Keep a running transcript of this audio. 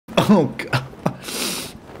Oh god.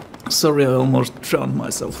 Sorry, I almost drowned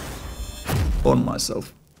myself. On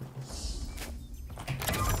myself.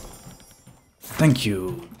 Thank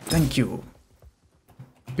you. Thank you.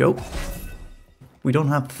 Go. We don't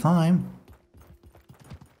have time.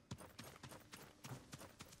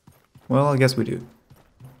 Well, I guess we do.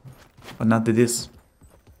 But not to this.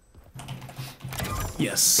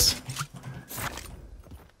 Yes.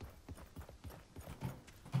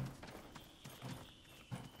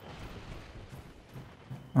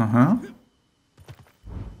 Uh-huh.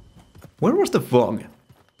 Where was the fog?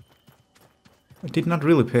 I did not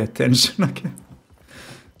really pay attention again.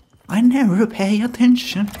 I never pay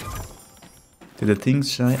attention to the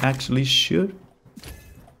things I actually should.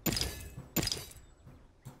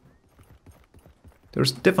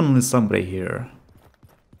 There's definitely somebody here.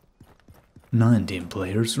 19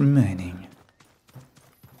 players remaining.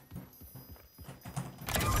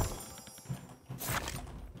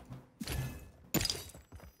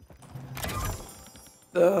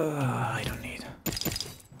 I don't need.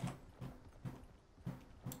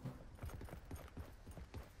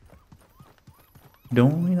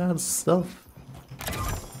 Don't need that stuff.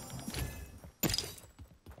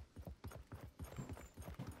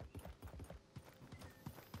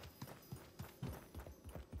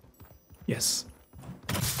 Yes.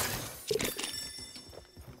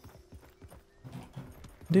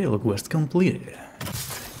 Daily quest completed.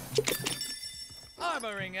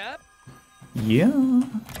 Armoring up. Yeah.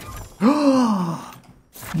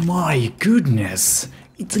 My goodness!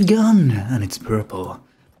 It's a gun and it's purple.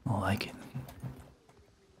 I like it.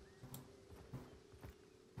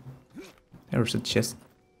 There's a chest.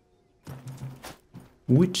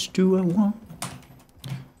 Which do I want?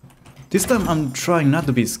 This time I'm trying not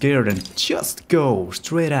to be scared and just go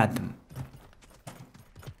straight at them.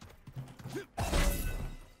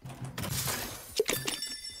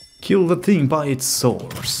 Kill the thing by its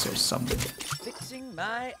source or something. Fixing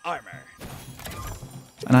my armor.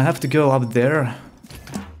 And I have to go up there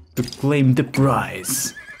to claim the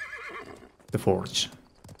prize. The forge.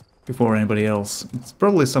 Before anybody else. It's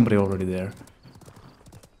probably somebody already there.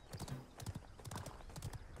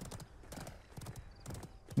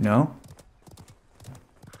 No?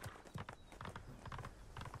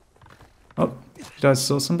 Oh, did I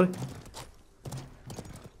saw somebody?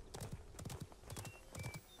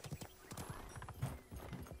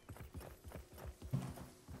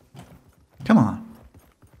 Come on.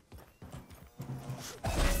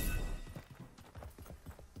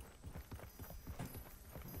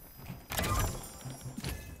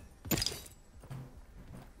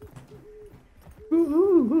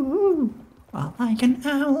 Ooh, I like an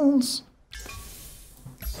owls.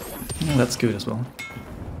 Oh, that's good as well.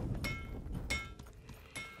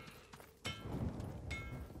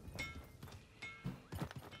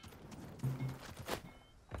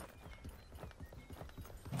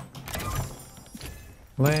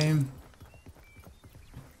 Lame.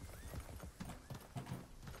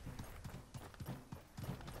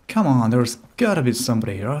 Come on, there's gotta be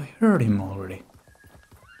somebody here. I heard him already.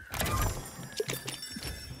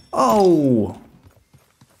 Oh!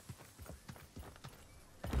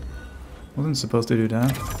 Wasn't supposed to do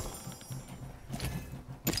that.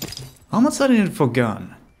 How much I needed for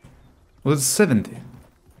gun? Was it 70?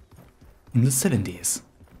 In the 70s.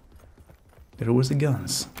 There was the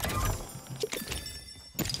guns.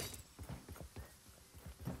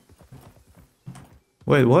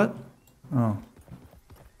 Wait, what? Oh.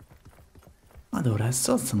 I thought I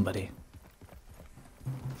saw somebody.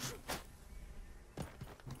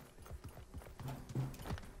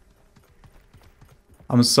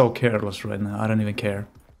 I'm so careless right now, I don't even care.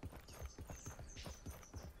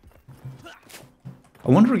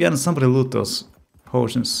 I wonder again if somebody loot those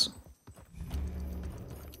potions.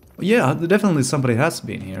 Yeah, definitely somebody has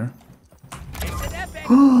been here.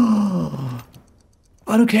 I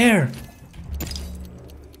don't care!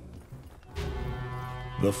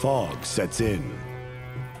 The fog sets in.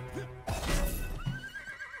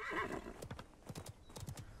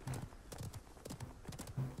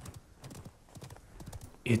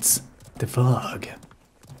 It's the fog.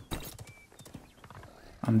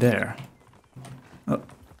 I'm there. Oh.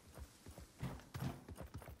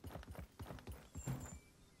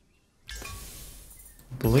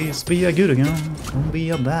 Please be a good gun, don't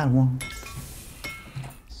be a bad one.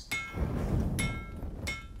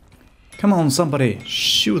 Come on, somebody,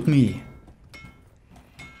 shoot me.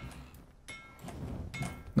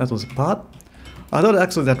 That was a pot? I thought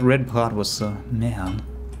actually that red pot was a man.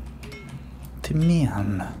 The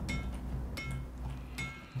man.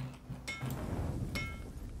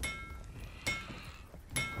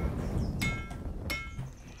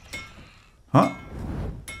 Huh?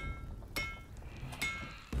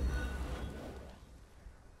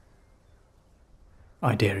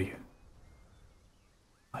 I dare you.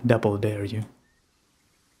 I double dare you.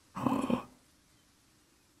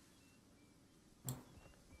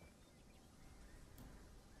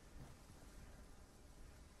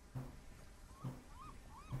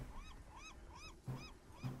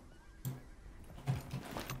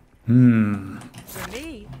 For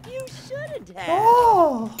me, you shouldn't have.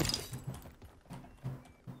 Oh!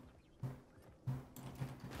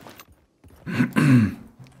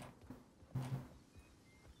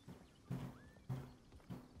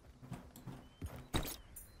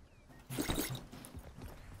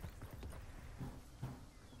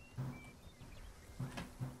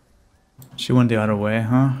 She went the other way,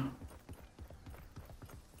 huh?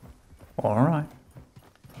 Alright.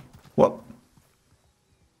 What?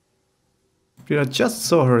 Dude, I just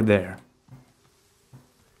saw her there.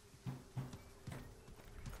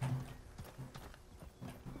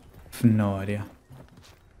 I've no idea.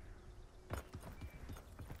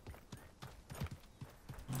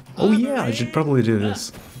 Oh yeah, I should probably do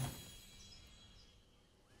this.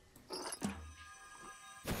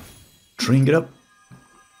 Drink it up.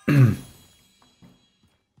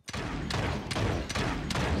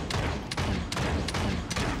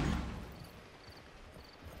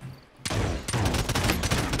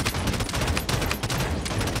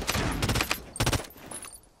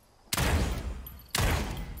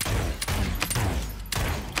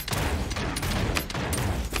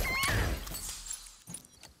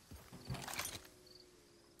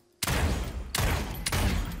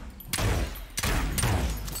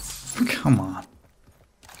 Come on.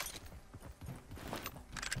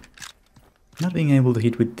 Not being able to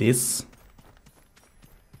hit with this.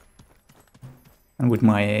 And with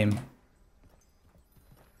my aim.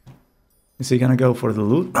 Is he gonna go for the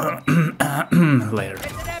loot? Later.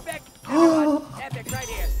 It's an epic. Everyone, epic right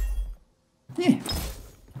here. Yeah.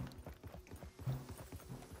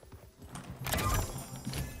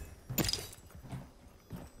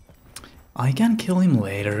 I can kill him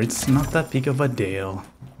later, it's not that big of a deal.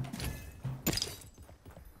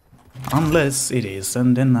 Unless it is,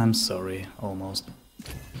 and then I'm sorry, almost.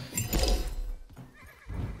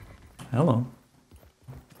 Hello.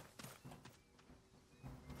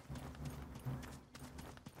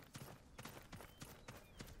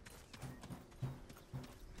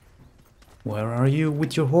 Where are you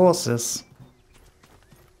with your horses?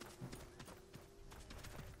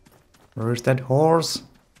 Where's that horse?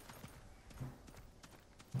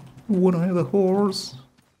 Would I have a horse?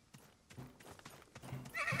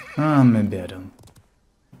 Ah, maybe I don't.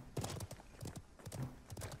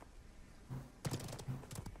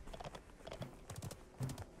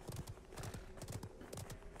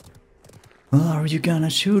 Are you gonna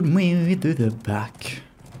shoot me to the back?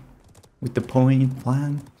 With the point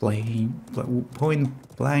blank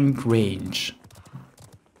range.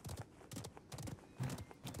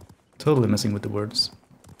 Totally messing with the words.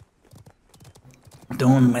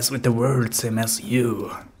 Don't mess with the words,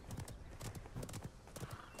 MSU.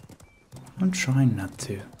 I'm trying not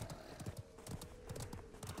to.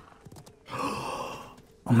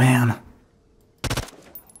 Oh man.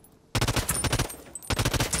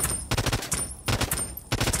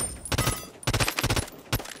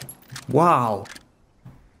 Wow.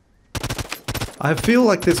 I feel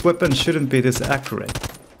like this weapon shouldn't be this accurate.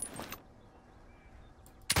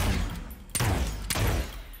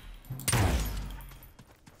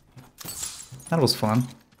 That was fun.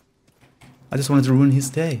 I just wanted to ruin his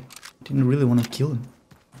day. Didn't really want to kill him.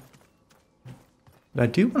 But I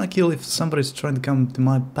do want to kill if somebody's trying to come to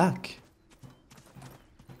my back.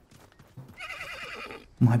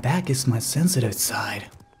 My back is my sensitive side.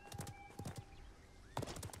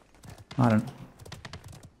 I don't...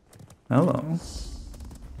 Hello.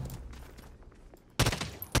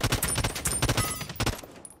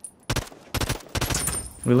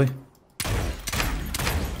 Really?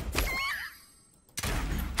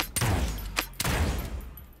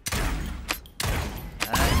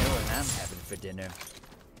 For dinner.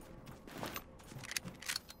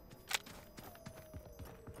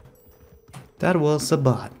 That was a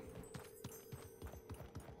bot.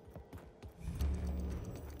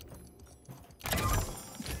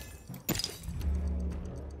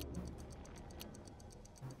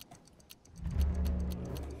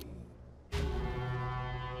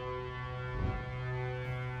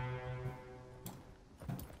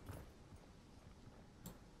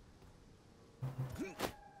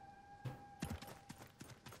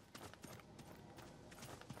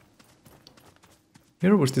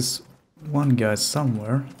 Here was this one guy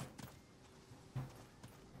somewhere.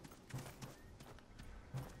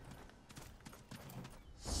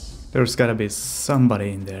 There's gotta be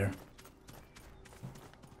somebody in there.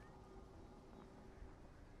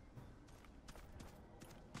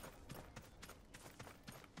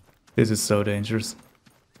 This is so dangerous.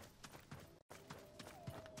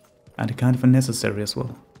 And kind of unnecessary as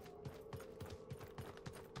well.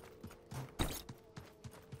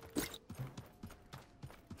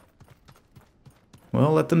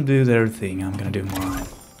 Well, let them do their thing. I'm gonna do mine.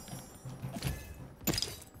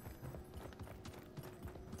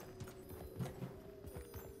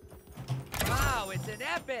 Wow, it's an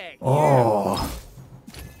epic. Oh!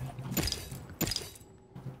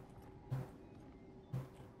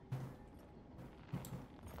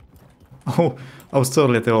 Oh, I was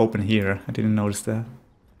totally at the open here. I didn't notice that.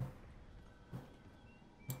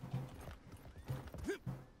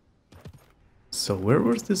 So where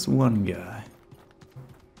was this one guy?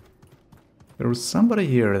 There was somebody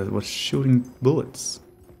here that was shooting bullets.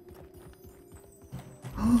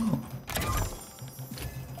 Oh!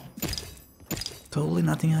 Totally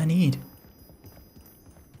nothing I need.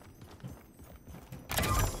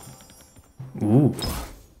 Ooh.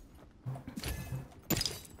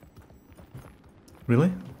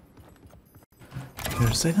 Really?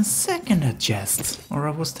 There's even second at chest. Or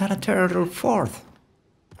was that a third or fourth?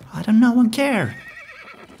 I don't know, I don't care.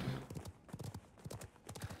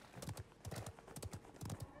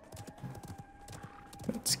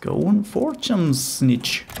 Let's go on fortune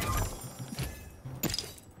snitch.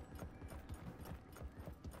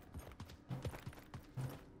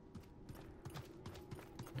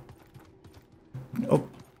 Oh,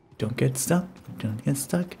 don't get stuck. Don't get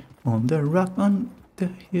stuck on the rock on the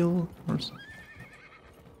hill. Or so.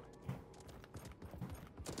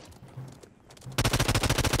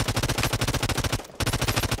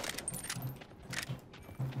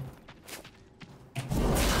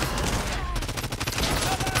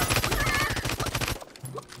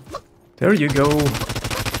 There you go.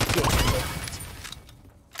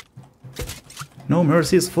 No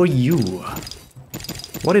mercies for you.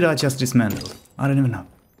 What did I just dismantle? I don't even know.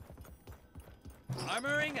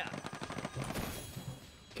 Armoring up.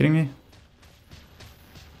 Kidding me?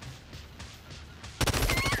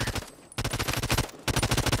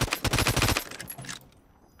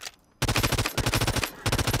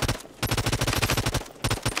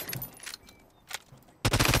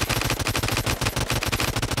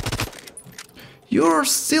 You're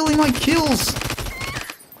stealing my kills!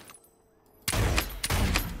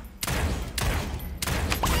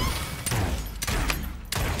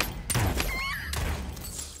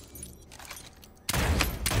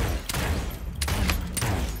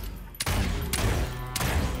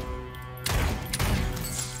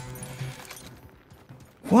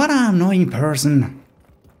 What an annoying person!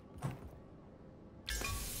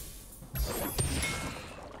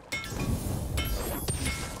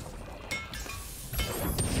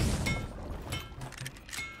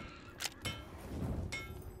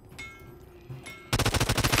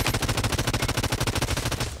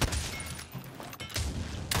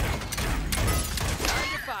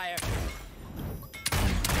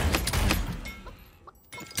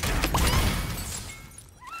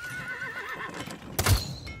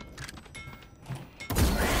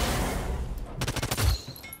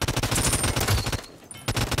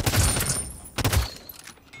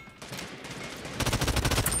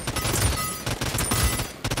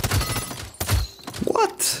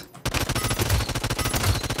 What?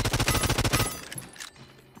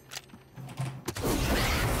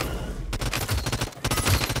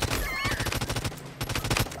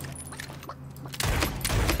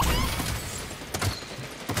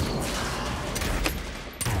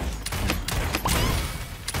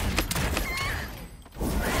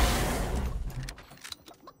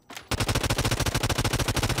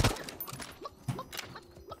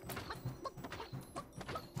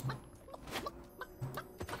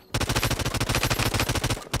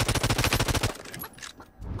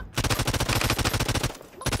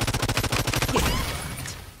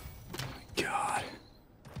 God.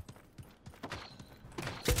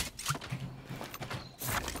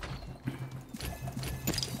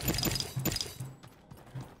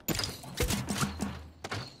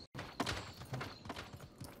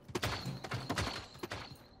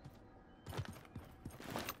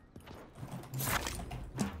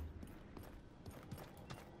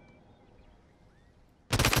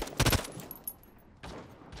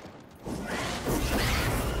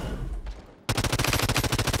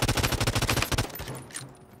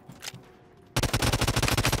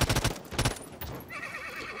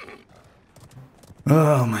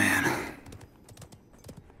 Oh man.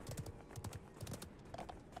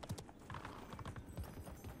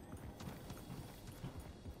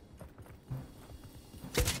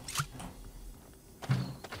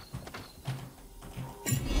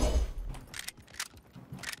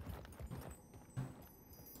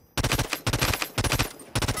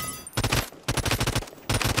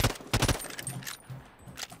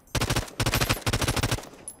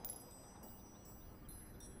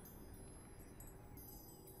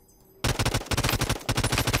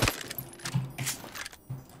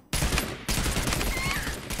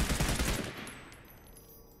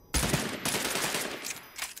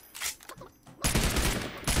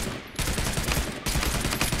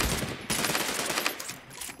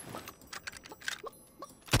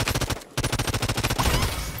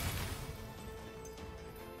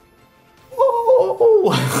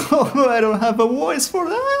 Oh, I don't have a voice for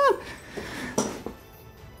that.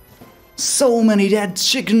 So many dead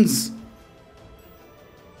chickens.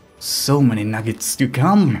 So many nuggets to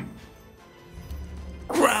come.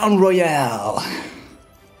 Crown Royale.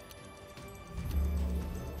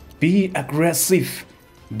 Be aggressive.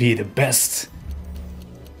 Be the best.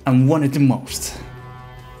 And want it the most.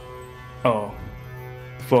 Oh,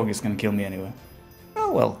 the fog is gonna kill me anyway.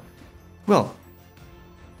 Oh well. Well,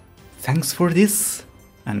 thanks for this,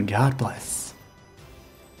 and God bless.